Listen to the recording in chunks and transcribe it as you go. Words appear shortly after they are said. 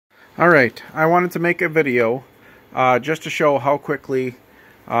Alright, I wanted to make a video just to show how quickly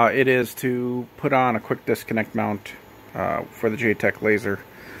it is to put on a quick disconnect mount for the JTech Laser.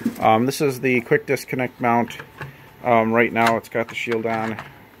 This is the quick disconnect mount. Right now it's got the shield on.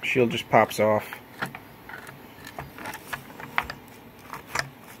 Shield just pops off.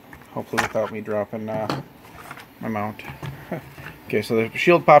 Hopefully without me dropping my mount. Okay, so the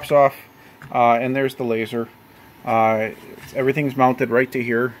shield pops off and there's the laser. Everything's mounted right to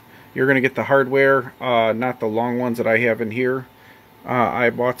here. You're going to get the hardware, not the long ones that I have in here. I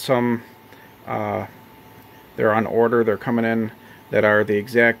bought some, they're on order, they're coming in, that are the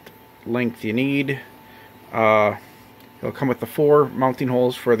exact length you need. It'll come with the 4 mounting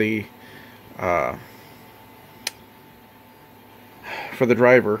holes for the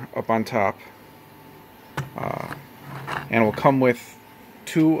driver up on top. And will come with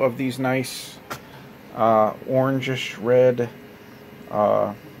 2 of these nice orangish red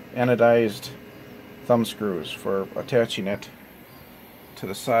anodized thumb screws for attaching it to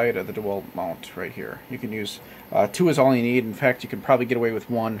the side of the dual mount right here. You can use 2 is all you need. In fact, you could probably get away with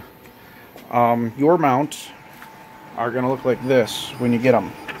 1. Your mounts are going to look like this when you get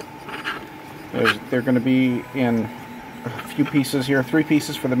them. They're going to be in a few pieces here, 3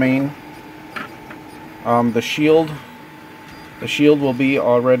 pieces for the main. The shield will be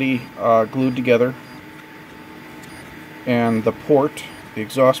already glued together, and the port, the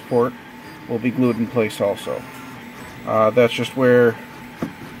exhaust port, will be glued in place also. That's just where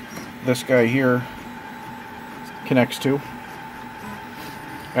this guy here connects to.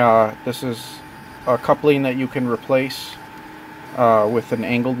 This is a coupling that you can replace with an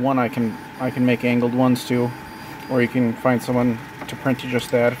angled one. I can make angled ones too, or you can find someone to print you just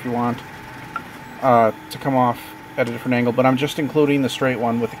that if you want to come off at a different angle, but I'm just including the straight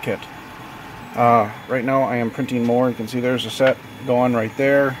one with the kit. Right now I am printing more. You can see there's a set going right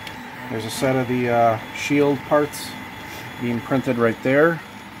there. There's a set of the shield parts being printed right there.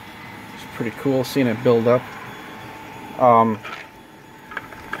 It's pretty cool seeing it build up.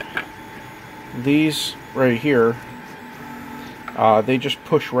 These right here, they just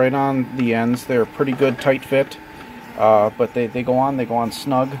push right on the ends. They're pretty good tight fit, but they go on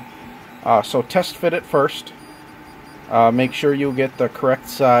snug. So test fit it first. Make sure you get the correct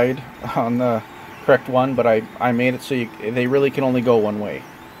side on the correct one, but I made it so they really can only go one way.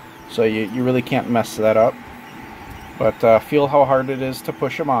 So you really can't mess that up. But feel how hard it is to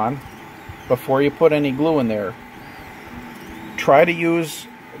push them on before you put any glue in there. Try to use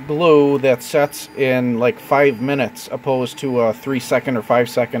glue that sets in like 5 minutes opposed to a 3-second or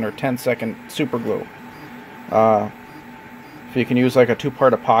 5-second or 10-second super glue. If you can use like a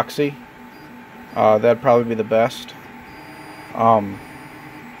 2-part epoxy, that'd probably be the best.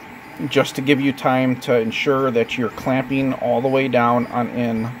 Just to give you time to ensure that you're clamping all the way down on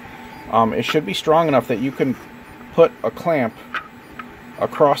in. It should be strong enough that you can put a clamp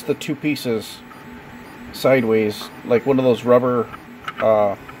across the 2 pieces sideways, like one of those rubber,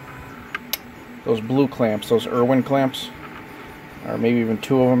 those blue clamps, those Irwin clamps, or maybe even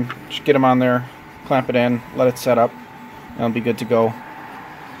 2 of them. Just get them on there, clamp it in, let it set up, and it'll be good to go.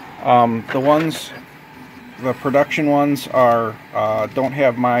 The production ones are don't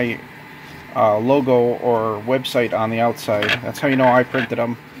have my logo or website on the outside. That's how you know I printed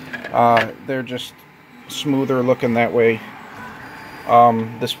them. They're just smoother looking that way.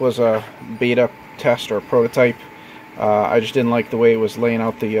 This was a beta test or a prototype. I just didn't like the way it was laying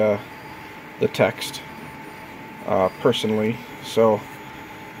out the text personally. So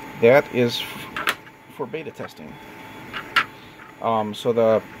that is for beta testing. So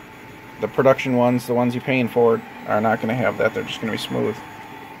the production ones, the ones you're paying for, are not going to have that. They're just going to be smooth.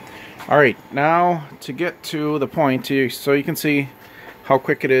 Alright, now to get to the point, so you can see how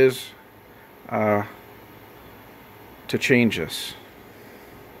quick it is to change this.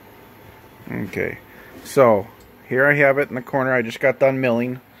 Okay, so here I have it in the corner. I just got done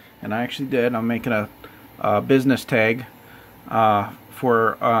milling, and I actually did. I'm making a business tag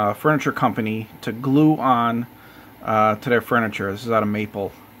for a furniture company to glue on to their furniture. This is out of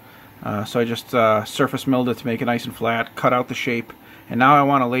maple. So I just surface milled it to make it nice and flat, cut out the shape, and now I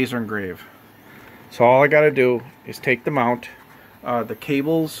want to laser engrave. So all I got to do is take the mount. The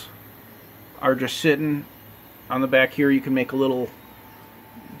cables are just sitting on the back here. You can make a little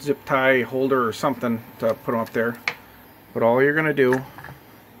zip tie holder or something to put them up there. But all you're going to do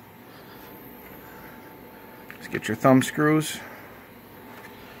is get your thumb screws,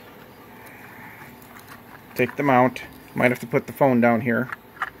 take the mount. Might have to put the phone down here.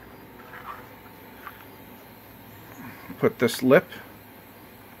 Put this lip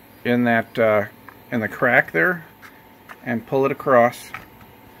in that in the crack there and pull it across,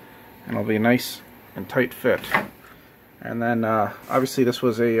 and it'll be a nice and tight fit. And then obviously this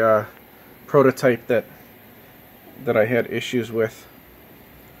was a prototype that I had issues with,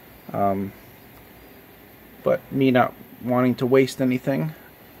 but me not wanting to waste anything,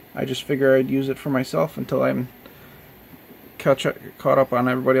 I just figure I'd use it for myself until I'm caught up on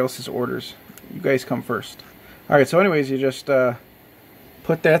everybody else's orders. You guys come first. Alright, so anyways, you just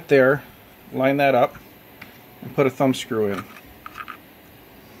put that there, line that up, and put a thumb screw in.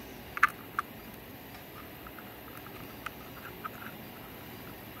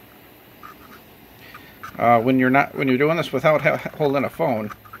 When you're doing this without holding a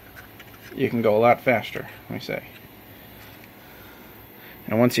phone, you can go a lot faster, let me say.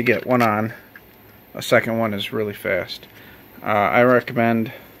 And once you get one on, a second one is really fast. I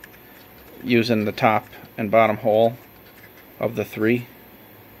recommend using the top and bottom hole of the 3.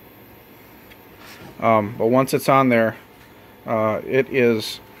 But once it's on there, it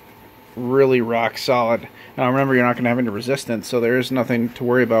is really rock solid. Now remember, you're not going to have any resistance, so there is nothing to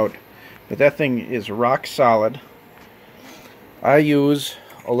worry about. But that thing is rock solid. I use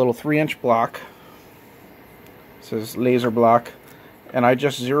a little 3-inch block. It says laser block, and I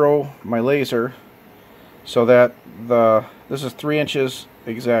just zero my laser so that this is 3 inches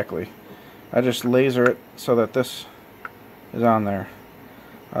exactly. I just laser it so that this is on there,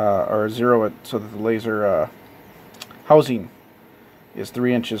 or zero it so that the laser housing is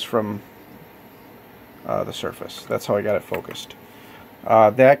 3 inches from the surface. That's how I got it focused.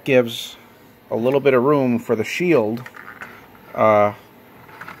 That gives a little bit of room for the shield, so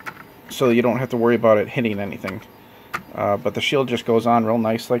you don't have to worry about it hitting anything. But the shield just goes on real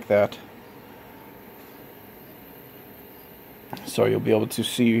nice like that, so you'll be able to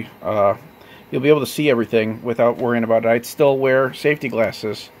see everything without worrying about it. I'd still wear safety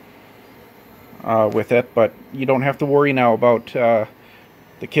glasses with it, but you don't have to worry now about the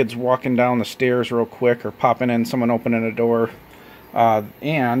kids walking down the stairs real quick or popping in, someone opening a door.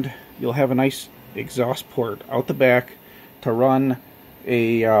 And you'll have a nice exhaust port out the back to run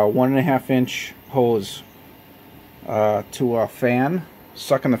a 1.5 inch hose to a fan,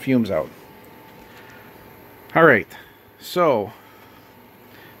 sucking the fumes out. Alright, so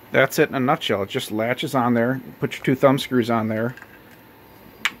that's it in a nutshell. It just latches on there. Put your 2 thumb screws on there.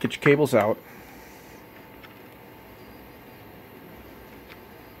 Get your cables out.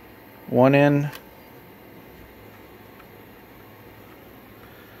 1 in,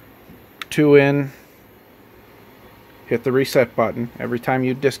 2 in, hit the reset button. Every time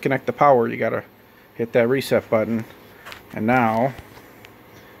you disconnect the power, you gotta hit that reset button, and now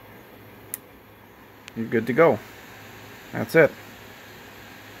you're good to go. That's it.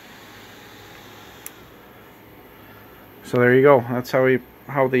 So there you go. That's how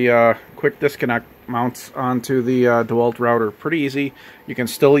the quick disconnect mounts onto the DeWalt router. Pretty easy. You can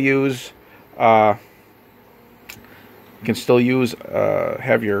still use have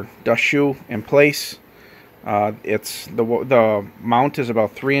your dust shoe in place. It's the mount is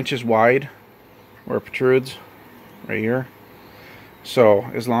about 3 inches wide where it protrudes right here. So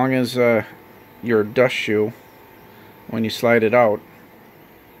as long as your dust shoe, when you slide it out,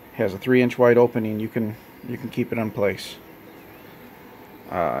 has a 3-inch wide opening, you can keep it in place.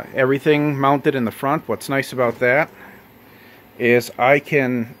 Everything mounted in the front. What's nice about that is I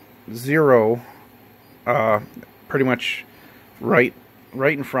can zero pretty much right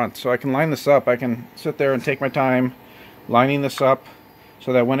in front. So I can line this up. I can sit there and take my time lining this up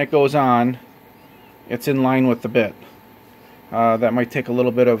so that when it goes on, it's in line with the bit. That might take a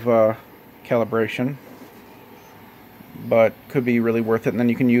little bit of calibration, but could be really worth it. And then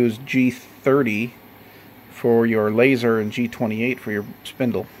you can use G30 for your laser and G28 for your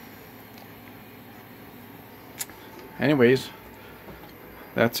spindle. Anyways,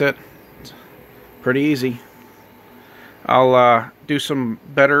 that's it. It's pretty easy. I'll do some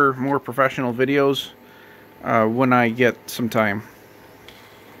better, more professional videos when I get some time.